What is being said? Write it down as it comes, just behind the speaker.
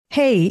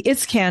Hey,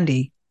 it's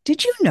Candy.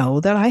 Did you know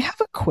that I have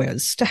a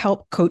quiz to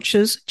help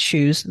coaches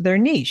choose their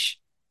niche?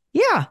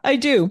 Yeah, I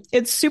do.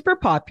 It's super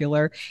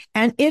popular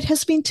and it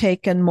has been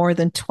taken more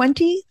than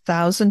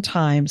 20,000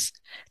 times.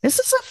 This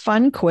is a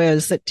fun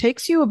quiz that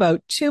takes you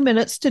about 2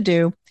 minutes to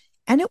do,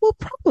 and it will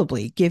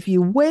probably give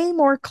you way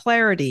more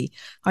clarity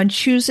on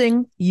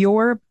choosing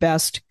your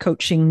best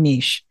coaching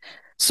niche.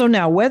 So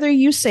now, whether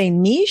you say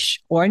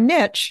niche or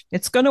niche,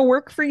 it's going to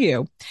work for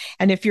you.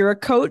 And if you're a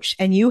coach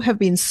and you have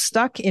been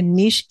stuck in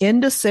niche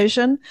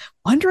indecision,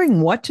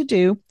 wondering what to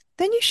do,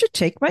 then you should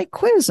take my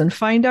quiz and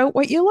find out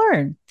what you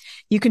learn.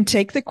 You can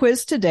take the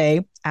quiz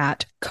today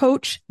at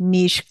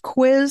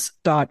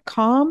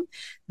coachnichequiz.com.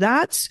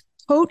 That's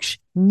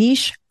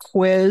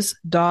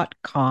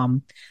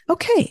coachnichequiz.com.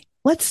 Okay,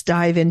 let's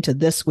dive into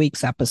this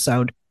week's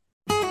episode.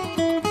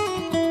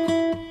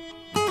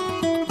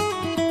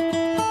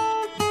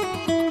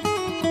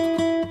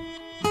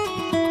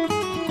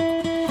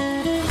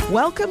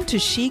 Welcome to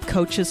She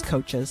Coaches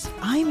Coaches.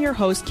 I'm your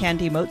host,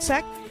 Candy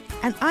Motzek,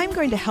 and I'm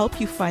going to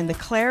help you find the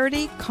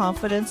clarity,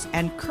 confidence,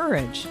 and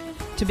courage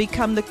to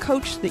become the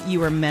coach that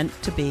you are meant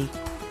to be.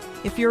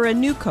 If you're a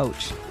new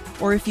coach,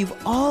 or if you've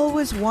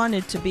always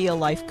wanted to be a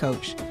life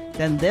coach,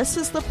 then this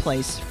is the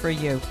place for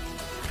you.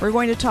 We're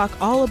going to talk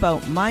all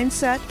about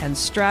mindset and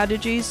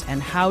strategies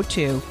and how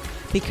to,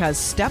 because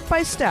step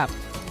by step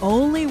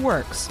only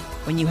works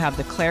when you have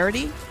the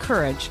clarity,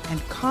 courage,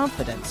 and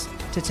confidence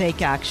to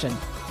take action.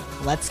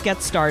 Let's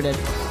get started.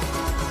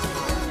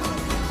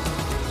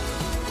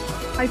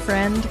 Hi,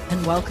 friend,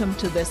 and welcome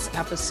to this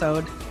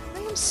episode. I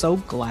am so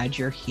glad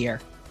you're here.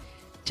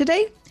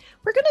 Today,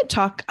 we're going to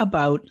talk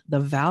about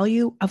the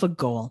value of a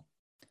goal.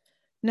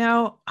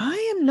 Now,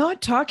 I am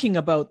not talking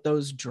about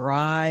those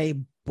dry,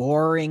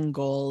 boring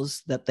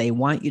goals that they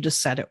want you to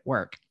set at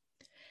work.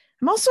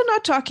 I'm also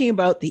not talking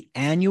about the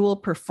annual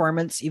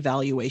performance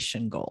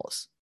evaluation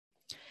goals.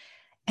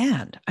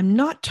 And I'm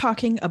not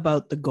talking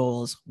about the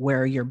goals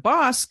where your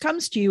boss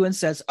comes to you and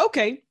says,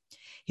 okay,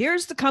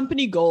 here's the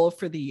company goal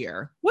for the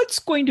year. What's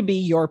going to be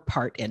your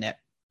part in it?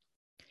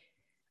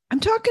 I'm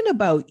talking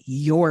about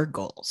your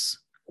goals.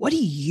 What do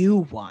you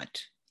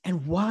want?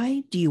 And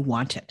why do you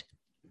want it?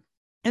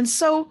 And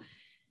so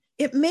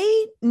it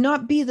may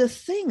not be the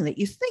thing that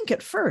you think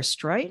at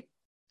first, right?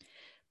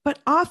 But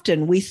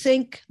often we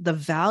think the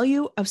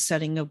value of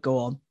setting a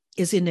goal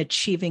is in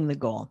achieving the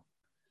goal.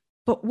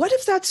 But what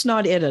if that's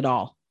not it at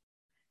all?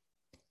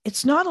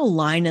 It's not a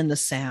line in the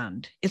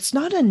sand. It's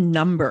not a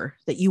number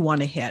that you want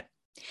to hit.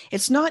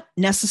 It's not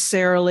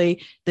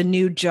necessarily the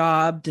new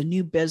job, the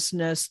new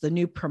business, the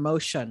new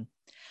promotion.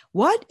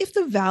 What if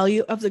the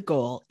value of the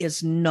goal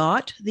is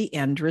not the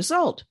end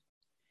result,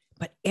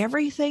 but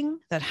everything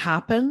that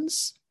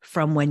happens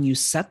from when you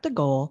set the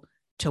goal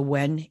to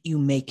when you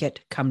make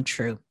it come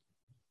true?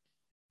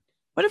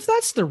 What if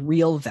that's the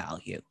real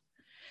value,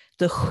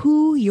 the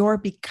who you're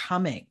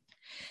becoming,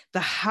 the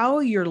how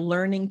you're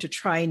learning to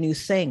try new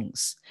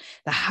things,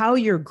 the how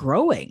you're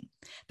growing,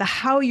 the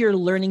how you're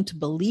learning to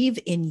believe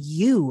in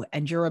you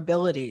and your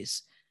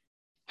abilities,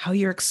 how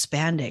you're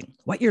expanding,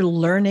 what you're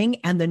learning,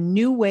 and the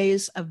new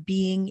ways of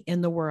being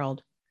in the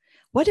world?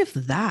 What if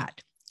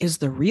that is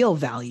the real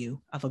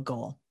value of a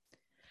goal?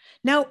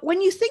 Now,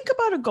 when you think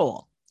about a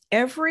goal,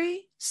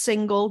 every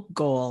single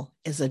goal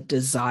is a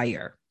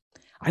desire.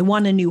 I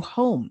want a new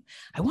home.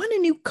 I want a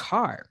new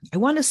car. I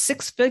want a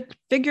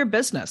six-figure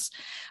business.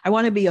 I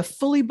want to be a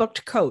fully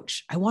booked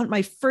coach. I want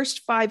my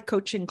first 5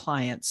 coaching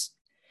clients.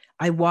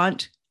 I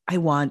want.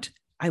 And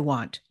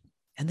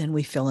then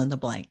we fill in the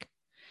blank.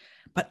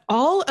 But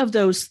all of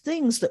those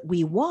things that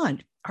we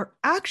want are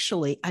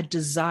actually a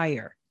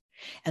desire.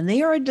 And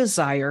they are a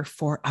desire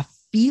for a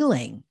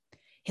feeling.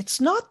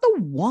 It's not the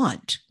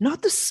want,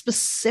 not the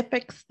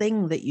specific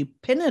thing that you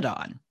pin it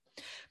on.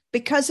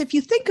 Because if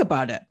you think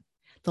about it,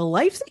 the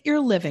life that you're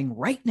living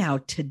right now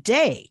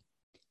today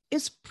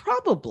is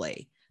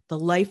probably the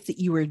life that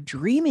you were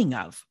dreaming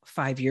of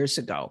 5 years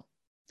ago.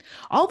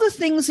 All the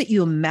things that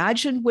you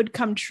imagined would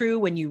come true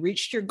when you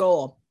reached your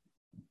goal.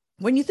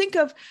 When you think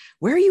of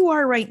where you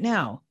are right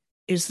now,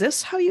 is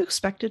this how you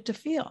expect it to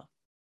feel?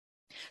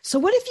 So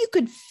what if you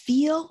could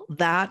feel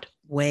that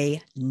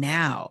way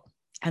now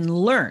and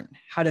learn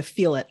how to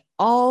feel it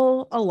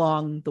all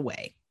along the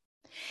way?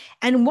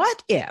 And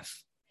what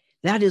if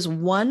that is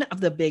one of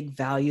the big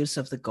values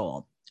of the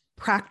goal: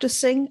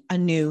 practicing a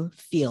new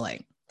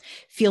feeling,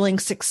 feeling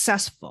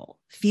successful,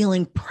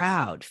 feeling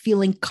proud,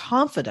 feeling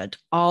confident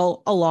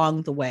all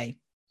along the way?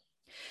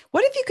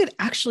 What if you could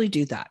actually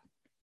do that?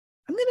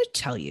 I'm going to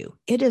tell you,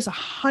 it is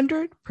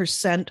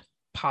 100%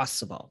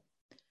 possible.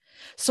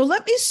 So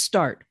let me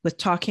start with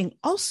talking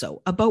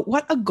also about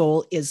what a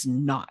goal is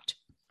not.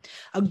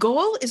 A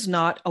goal is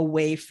not a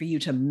way for you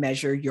to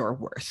measure your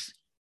worth.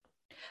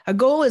 A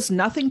goal is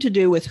nothing to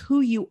do with who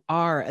you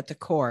are at the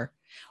core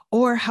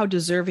or how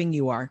deserving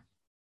you are.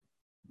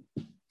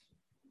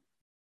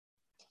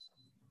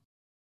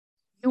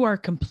 You are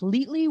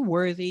completely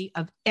worthy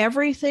of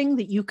everything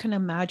that you can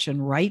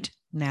imagine right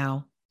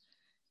now.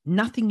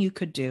 Nothing you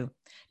could do,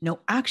 no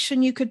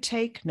action you could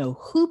take, no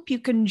hoop you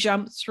can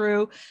jump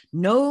through,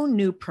 no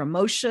new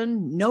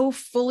promotion, no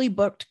fully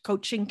booked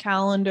coaching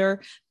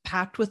calendar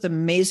packed with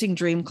amazing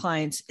dream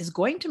clients is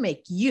going to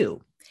make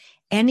you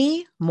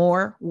any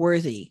more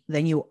worthy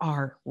than you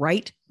are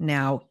right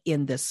now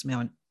in this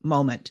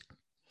moment.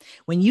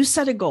 When you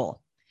set a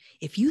goal,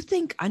 if you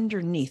think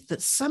underneath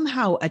that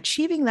somehow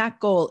achieving that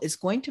goal is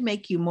going to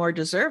make you more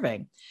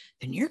deserving,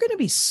 then you're going to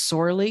be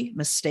sorely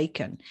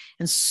mistaken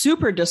and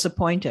super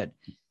disappointed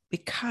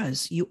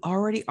because you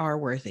already are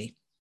worthy.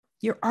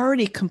 You're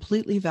already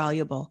completely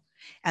valuable.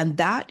 And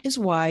that is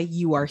why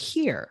you are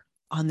here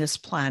on this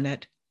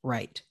planet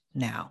right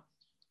now.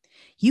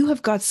 You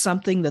have got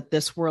something that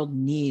this world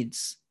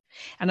needs.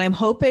 And I'm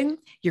hoping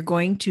you're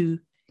going to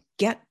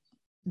get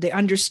the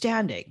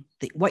understanding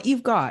that what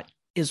you've got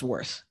is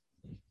worth.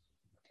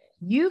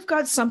 You've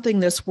got something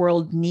this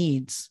world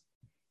needs.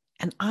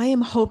 And I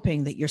am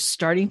hoping that you're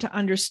starting to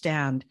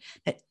understand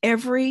that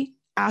every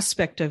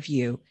aspect of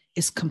you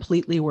is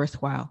completely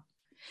worthwhile.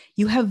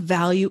 You have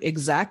value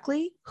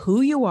exactly who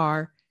you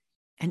are,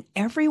 and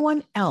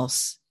everyone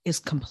else is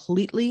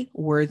completely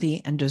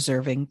worthy and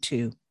deserving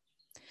too.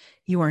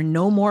 You are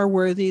no more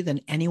worthy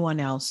than anyone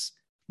else,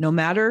 no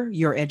matter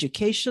your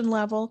education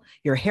level,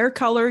 your hair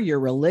color, your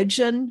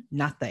religion,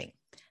 nothing.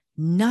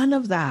 None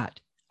of that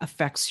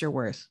affects your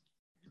worth.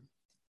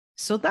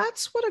 So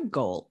that's what a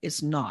goal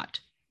is not.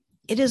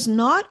 It is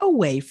not a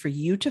way for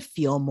you to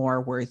feel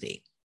more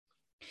worthy.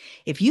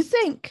 If you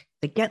think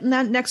that getting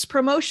that next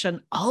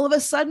promotion, all of a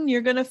sudden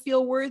you're going to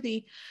feel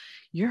worthy,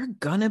 you're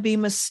going to be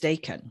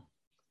mistaken.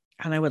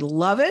 And I would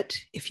love it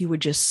if you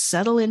would just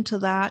settle into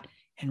that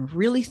and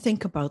really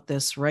think about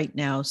this right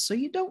now so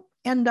you don't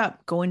end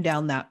up going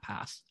down that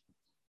path.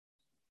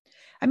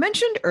 I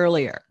mentioned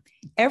earlier,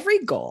 every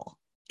goal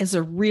is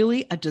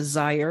really a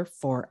desire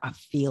for a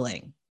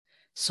feeling.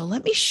 So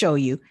let me show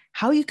you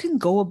how you can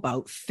go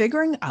about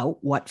figuring out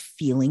what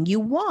feeling you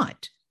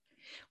want.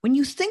 When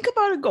you think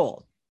about a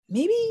goal,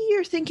 maybe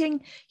you're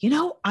thinking,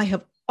 I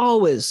have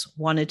always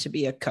wanted to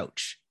be a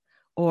coach,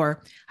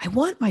 or I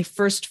want my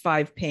first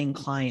 5 paying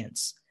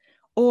clients,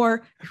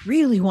 or I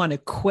really want to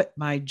quit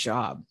my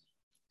job.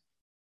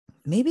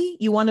 Maybe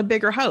you want a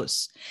bigger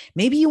house.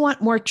 Maybe you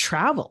want more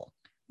travel.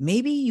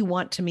 Maybe you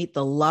want to meet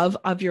the love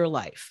of your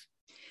life.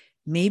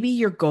 Maybe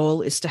your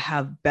goal is to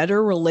have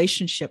better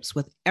relationships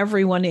with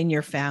everyone in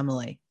your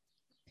family.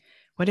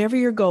 Whatever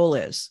your goal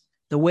is,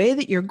 the way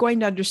that you're going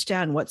to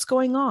understand what's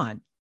going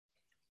on,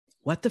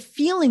 what the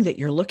feeling that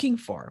you're looking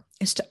for,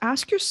 is to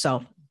ask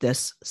yourself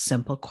this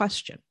simple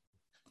question.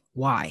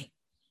 Why?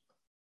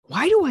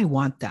 Why do I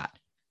want that?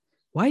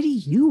 Why do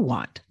you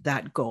want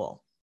that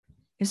goal?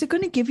 Is it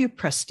going to give you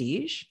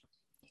prestige?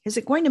 Is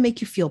it going to make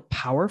you feel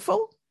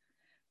powerful?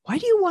 Why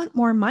do you want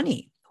more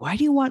money? Why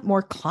do you want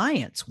more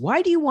clients?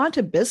 Why do you want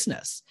a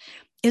business?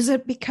 Is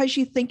it because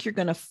you think you're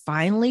going to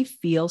finally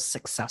feel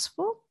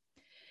successful?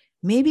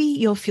 Maybe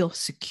you'll feel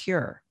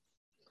secure.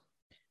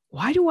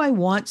 Why do I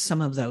want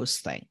some of those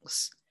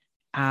things?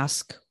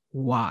 Ask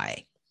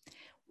why.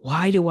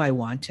 Why do I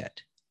want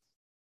it?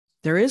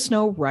 There is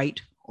no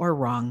right or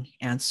wrong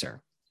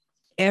answer.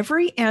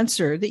 Every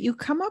answer that you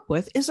come up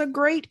with is a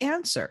great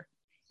answer.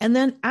 And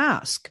then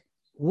ask,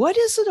 what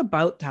is it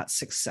about that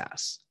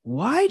success?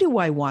 Why do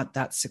I want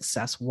that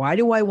success? Why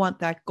do I want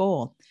that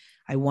goal?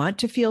 I want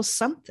to feel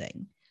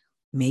something.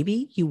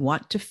 Maybe you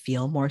want to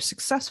feel more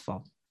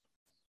successful.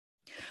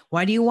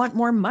 Why do you want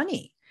more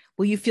money?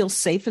 Will you feel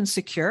safe and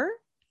secure?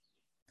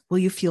 Will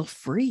you feel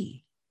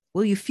free?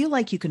 Will you feel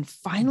like you can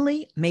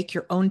finally make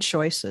your own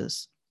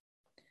choices?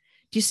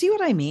 Do you see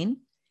what I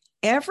mean?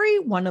 Every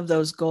one of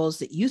those goals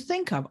that you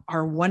think of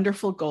are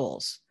wonderful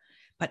goals,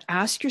 but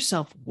ask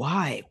yourself,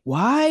 why?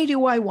 Why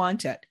do I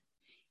want it?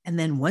 And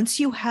then once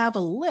you have a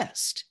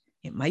list,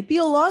 it might be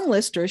a long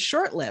list or a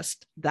short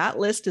list. That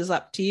list is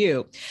up to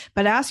you,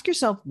 but ask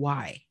yourself,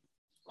 why?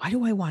 Why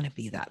do I want to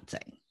be that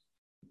thing?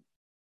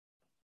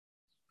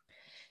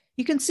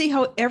 You can see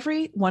how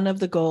every one of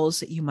the goals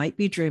that you might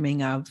be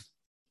dreaming of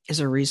is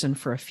a reason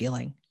for a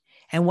feeling.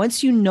 And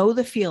once you know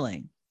the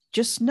feeling,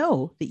 just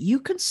know that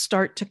you can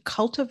start to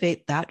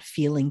cultivate that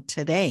feeling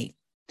today.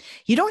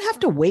 You don't have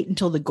to wait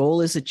until the goal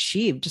is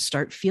achieved to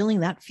start feeling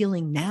that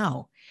feeling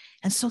now.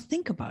 And so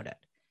think about it.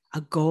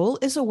 A goal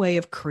is a way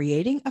of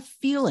creating a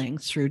feeling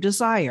through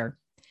desire.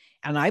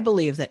 And I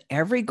believe that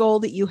every goal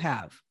that you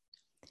have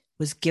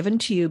was given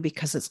to you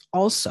because it's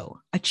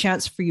also a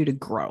chance for you to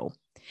grow.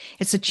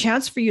 It's a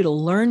chance for you to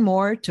learn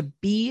more, to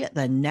be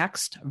the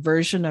next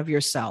version of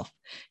yourself,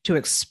 to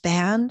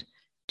expand,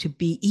 to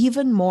be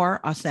even more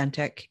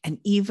authentic and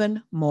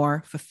even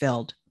more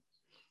fulfilled.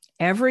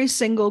 Every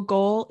single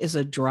goal is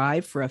a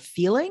drive for a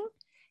feeling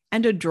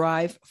and a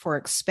drive for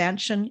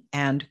expansion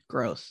and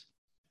growth.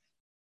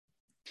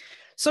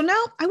 So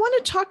now I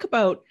want to talk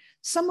about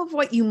some of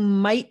what you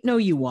might know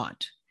you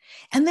want.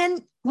 And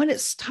then when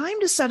it's time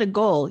to set a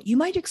goal, you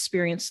might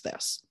experience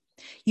this.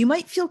 You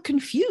might feel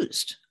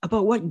confused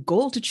about what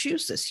goal to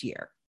choose this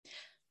year.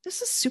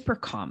 This is super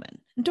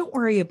common. And don't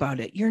worry about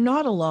it. You're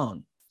not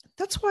alone.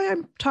 That's why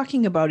I'm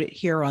talking about it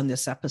here on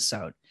this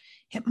episode.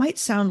 It might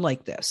sound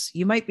like this.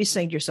 You might be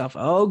saying to yourself,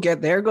 oh,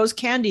 there goes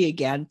Candy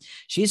again.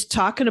 She's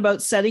talking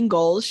about setting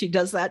goals. She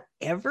does that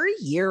every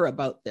year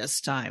about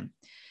this time.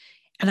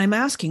 And I'm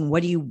asking,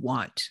 what do you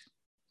want?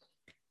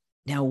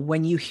 Now,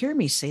 when you hear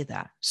me say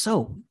that,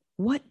 so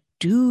what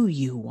do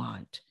you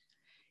want?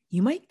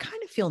 You might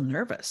kind of feel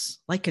nervous,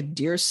 like a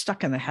deer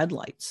stuck in the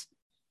headlights.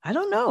 I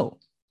don't know.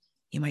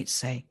 You might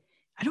say,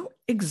 I don't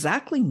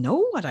exactly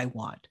know what I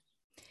want.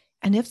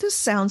 And if this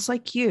sounds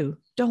like you,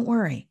 don't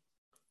worry.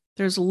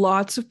 There's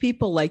lots of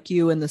people like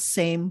you in the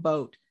same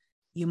boat.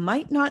 You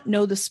might not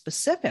know the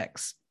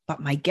specifics, but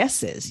my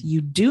guess is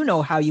you do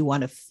know how you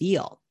want to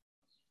feel.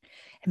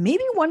 And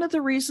maybe one of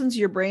the reasons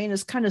your brain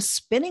is kind of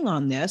spinning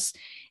on this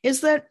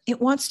is that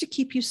it wants to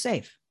keep you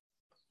safe.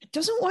 It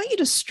doesn't want you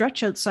to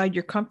stretch outside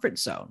your comfort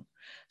zone.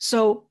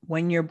 So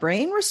when your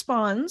brain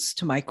responds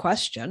to my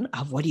question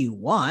of what do you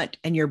want,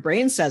 and your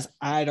brain says,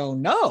 I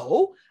don't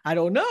know,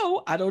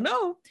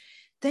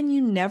 then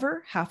you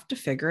never have to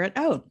figure it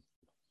out.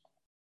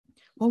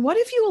 Well, what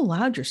if you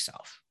allowed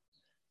yourself?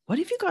 What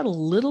if you got a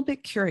little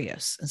bit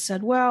curious and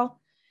said,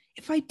 well,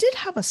 if I did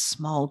have a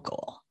small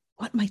goal,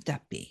 what might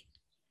that be?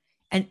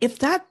 And if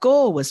that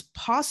goal was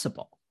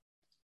possible,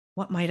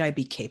 what might I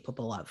be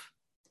capable of?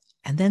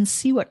 And then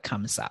see what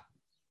comes up.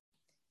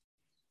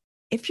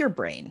 If your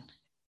brain,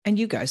 and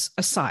you guys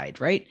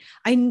aside, right?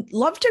 I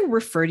love to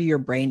refer to your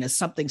brain as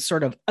something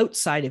sort of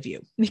outside of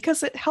you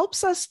because it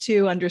helps us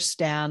to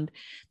understand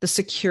the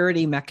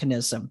security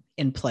mechanism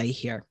in play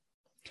here.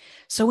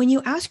 So when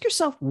you ask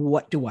yourself,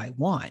 what do I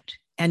want?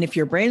 And if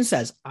your brain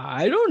says,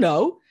 I don't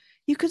know,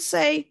 you could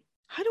say,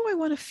 how do I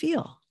want to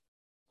feel?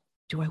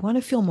 Do I want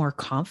to feel more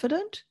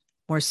confident,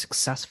 more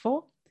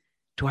successful?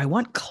 Do I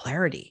want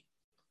clarity?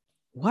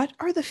 What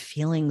are the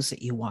feelings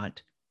that you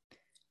want?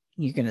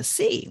 You're going to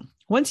see,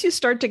 once you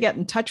start to get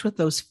in touch with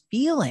those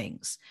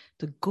feelings,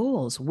 the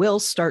goals will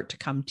start to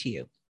come to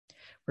you.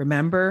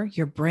 Remember,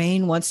 your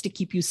brain wants to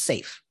keep you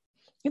safe.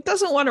 It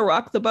doesn't want to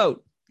rock the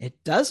boat.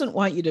 It doesn't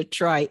want you to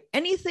try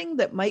anything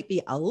that might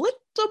be a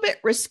little bit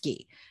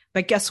risky.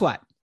 But guess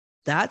what?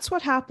 That's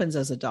what happens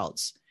as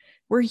adults.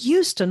 We're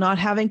used to not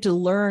having to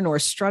learn or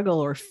struggle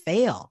or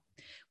fail.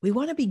 We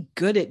want to be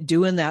good at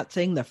doing that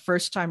thing the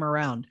first time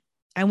around.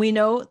 And we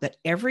know that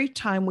every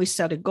time we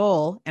set a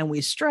goal and we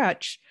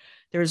stretch,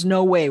 there's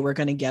no way we're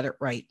going to get it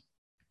right.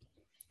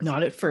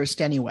 Not at first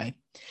anyway.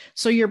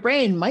 So your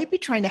brain might be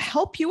trying to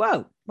help you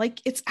out. Like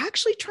it's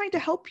actually trying to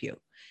help you.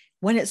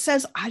 When it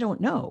says, I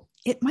don't know,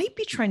 it might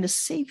be trying to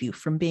save you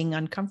from being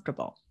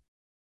uncomfortable.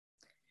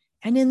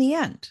 And in the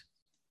end,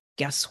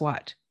 guess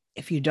what?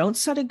 If you don't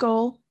set a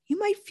goal, you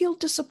might feel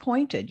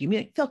disappointed. You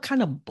might feel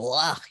kind of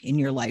blah in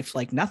your life,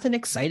 like nothing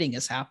exciting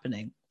is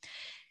happening.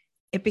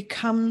 It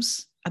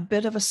becomes a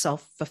bit of a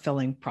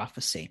self-fulfilling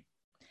prophecy.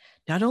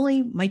 Not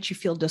only might you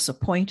feel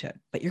disappointed,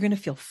 but you're going to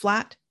feel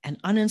flat and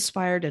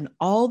uninspired and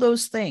all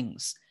those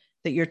things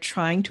that you're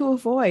trying to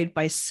avoid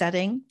by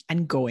setting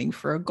and going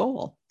for a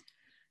goal.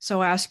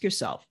 So ask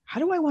yourself,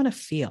 how do I want to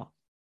feel?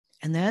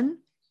 And then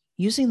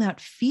using that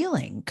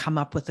feeling, come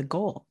up with a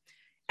goal.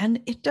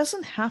 And it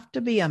doesn't have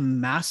to be a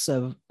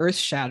massive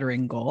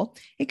earth-shattering goal.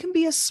 It can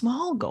be a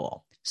small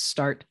goal.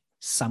 Start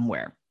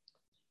somewhere.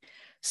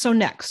 So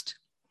next,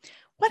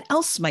 what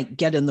else might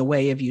get in the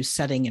way of you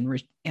setting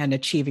and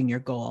achieving your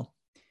goal?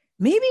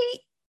 Maybe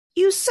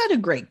you set a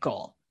great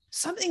goal,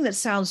 something that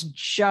sounds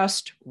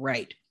just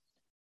right.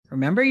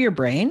 Remember your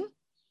brain?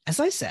 As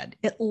I said,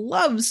 it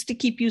loves to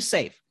keep you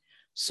safe.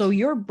 So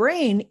your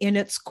brain, in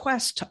its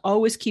quest to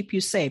always keep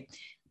you safe,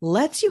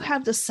 lets you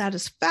have the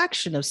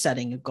satisfaction of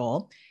setting a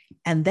goal,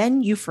 and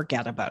then you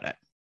forget about it.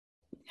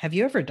 Have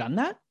you ever done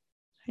that?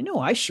 I know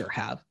I sure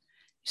have.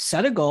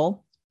 Set a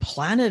goal,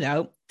 plan it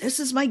out. This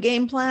is my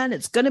game plan.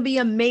 It's going to be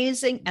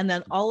amazing. And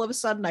then all of a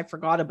sudden I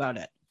forgot about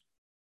it.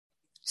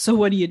 So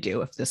what do you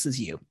do if this is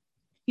you?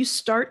 You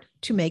start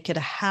to make it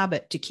a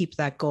habit to keep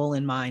that goal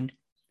in mind.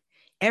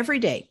 Every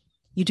day,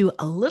 you do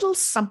a little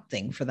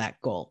something for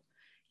that goal.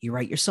 You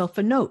write yourself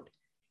a note.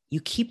 You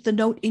keep the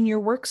note in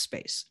your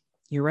workspace.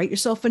 You write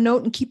yourself a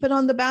note and keep it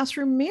on the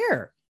bathroom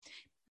mirror.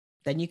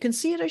 Then you can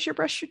see it as you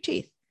brush your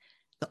teeth.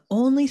 The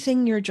only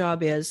thing your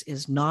job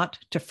is not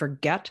to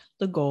forget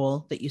the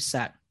goal that you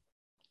set.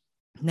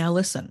 Now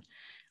listen,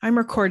 I'm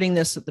recording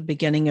this at the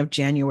beginning of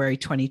January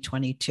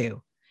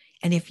 2022.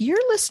 And if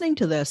you're listening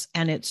to this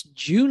and it's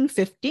June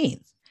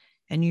 15th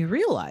and you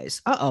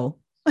realize, I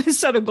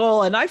set a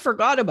goal and I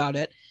forgot about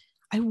it,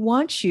 I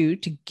want you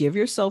to give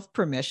yourself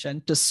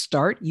permission to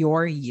start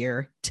your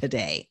year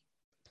today.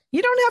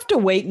 You don't have to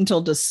wait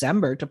until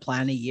December to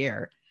plan a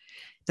year.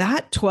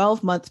 That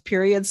 12-month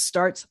period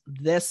starts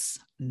this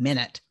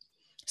minute.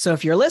 So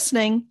if you're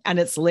listening and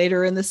it's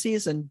later in the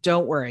season,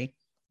 don't worry.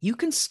 You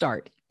can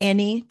start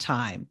any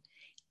time.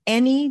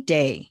 Any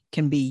day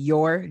can be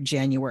your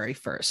January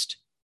 1st.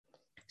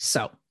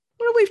 So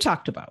what have we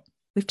talked about?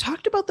 We've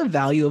talked about the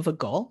value of a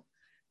goal.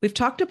 We've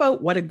talked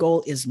about what a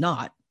goal is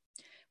not.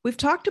 We've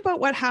talked about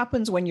what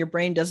happens when your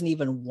brain doesn't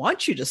even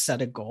want you to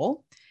set a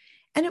goal.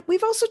 And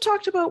we've also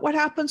talked about what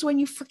happens when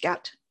you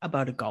forget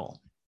about a goal.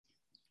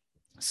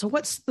 So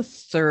what's the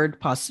third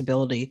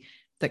possibility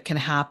that can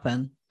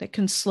happen that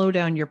can slow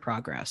down your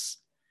progress?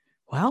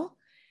 Well,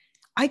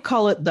 I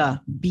call it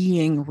the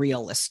being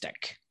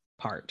realistic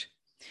part.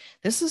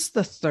 This is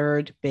the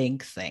third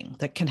big thing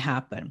that can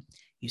happen.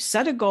 You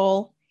set a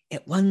goal.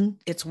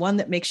 It's one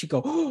that makes you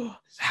go, oh,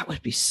 that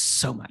would be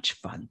so much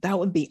fun. That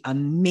would be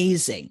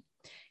amazing.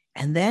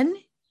 And then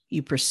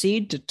you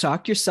proceed to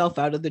talk yourself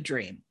out of the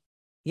dream.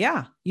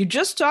 Yeah, you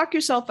just talk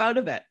yourself out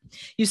of it.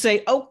 You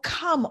say, oh,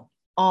 come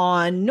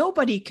on,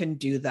 nobody can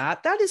do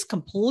that. That is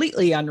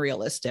completely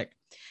unrealistic.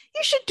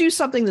 You should do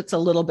something that's a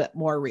little bit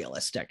more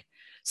realistic,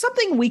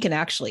 something we can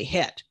actually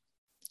hit.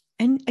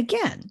 And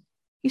again,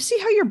 you see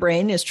how your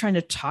brain is trying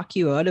to talk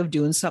you out of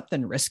doing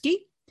something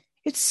risky?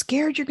 It's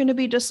scared you're going to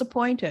be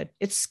disappointed.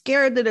 It's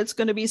scared that it's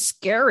going to be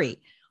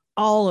scary.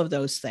 All of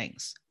those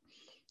things.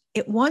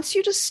 It wants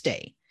you to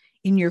stay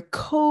in your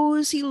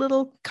cozy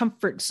little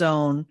comfort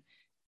zone,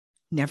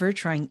 never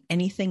trying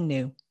anything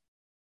new,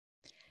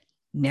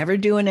 never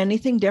doing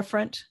anything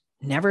different,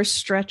 never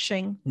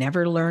stretching,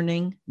 never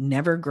learning,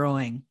 never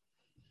growing.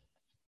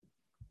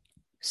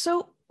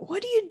 So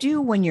what do you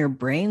do when your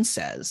brain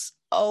says,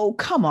 oh,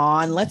 come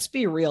on, let's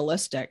be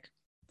realistic?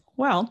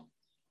 Well,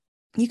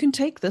 you can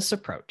take this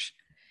approach.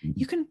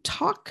 You can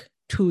talk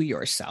to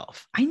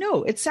yourself. I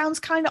know it sounds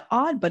kind of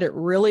odd, but it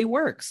really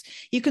works.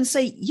 You can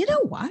say, you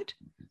know what?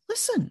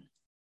 Listen,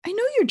 I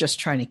know you're just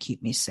trying to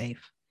keep me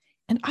safe,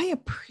 and I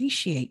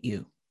appreciate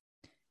you,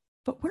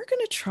 but we're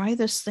going to try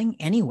this thing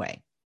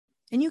anyway.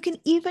 And you can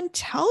even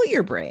tell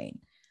your brain,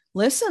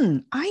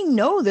 listen, I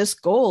know this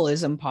goal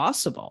is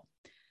impossible,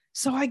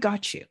 so I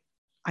got you.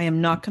 I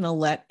am not going to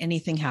let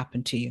anything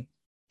happen to you.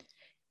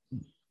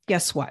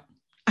 Guess what?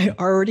 I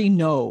already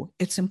know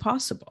it's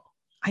impossible.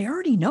 I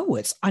already know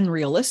it's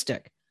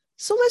unrealistic.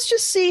 So let's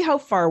just see how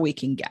far we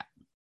can get.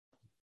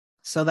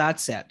 So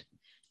that's it.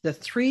 The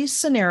 3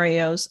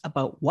 scenarios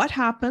about what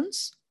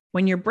happens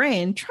when your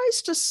brain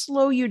tries to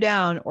slow you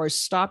down or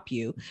stop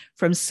you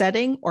from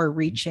setting or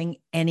reaching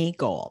any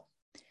goal.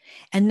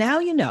 And now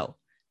you know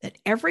that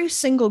every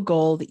single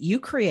goal that you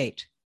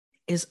create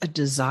is a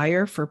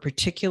desire for a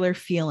particular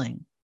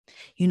feeling.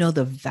 You know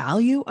the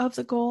value of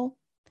the goal,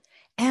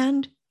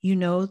 and you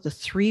know the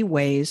 3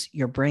 ways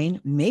your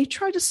brain may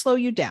try to slow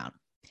you down.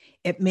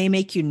 It may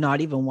make you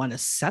not even want to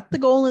set the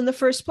goal in the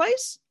first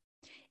place.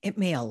 It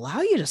may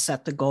allow you to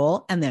set the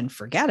goal and then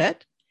forget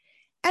it.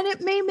 And it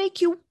may make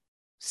you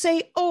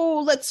say,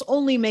 oh, let's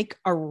only make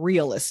a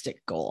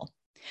realistic goal.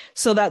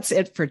 So that's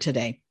it for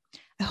today.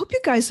 I hope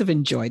you guys have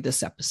enjoyed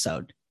this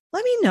episode.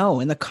 Let me know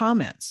in the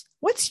comments,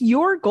 what's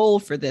your goal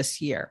for this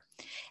year?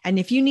 And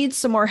if you need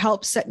some more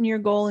help setting your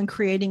goal and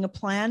creating a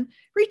plan,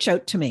 reach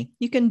out to me.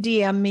 You can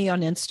DM me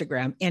on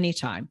Instagram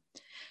anytime.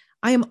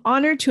 I am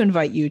honored to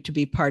invite you to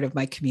be part of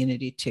my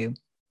community too.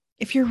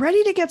 If you're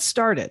ready to get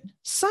started,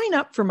 sign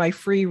up for my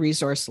free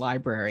resource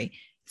library.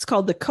 It's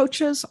called the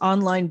Coaches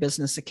Online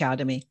Business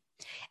Academy.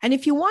 And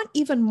if you want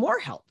even more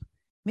help,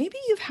 maybe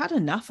you've had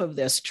enough of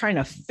this trying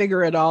to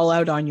figure it all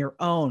out on your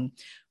own,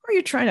 or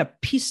you're trying to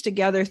piece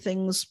together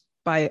things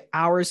by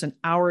hours and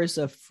hours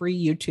of free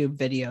YouTube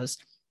videos,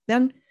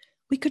 then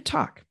we could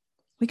talk.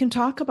 We can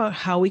talk about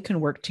how we can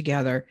work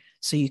together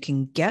so you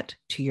can get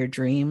to your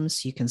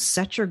dreams, you can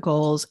set your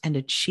goals and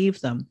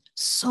achieve them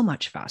so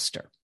much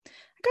faster.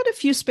 I got a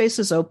few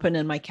spaces open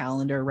in my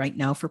calendar right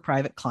now for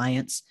private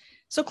clients.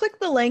 So click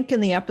the link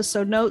in the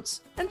episode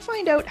notes and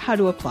find out how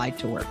to apply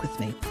to work with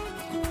me.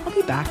 I'll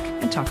be back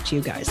and talk to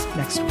you guys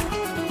next week.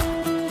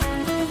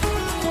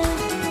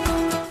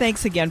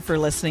 Thanks again for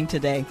listening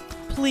today.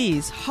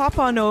 Please hop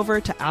on over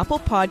to Apple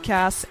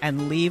Podcasts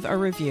and leave a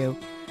review.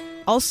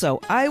 Also,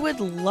 I would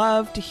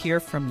love to hear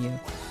from you.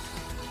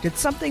 Did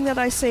something that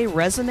I say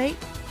resonate?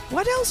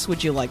 What else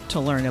would you like to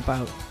learn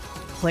about?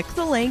 Click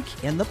the link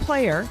in the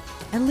player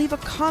and leave a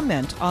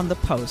comment on the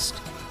post.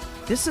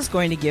 This is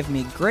going to give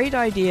me great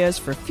ideas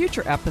for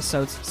future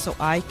episodes so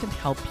I can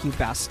help you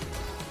best.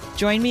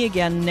 Join me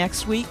again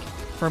next week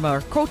for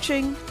more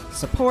coaching,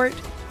 support,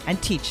 and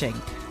teaching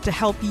to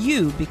help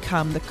you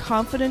become the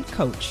confident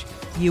coach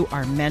you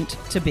are meant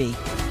to be.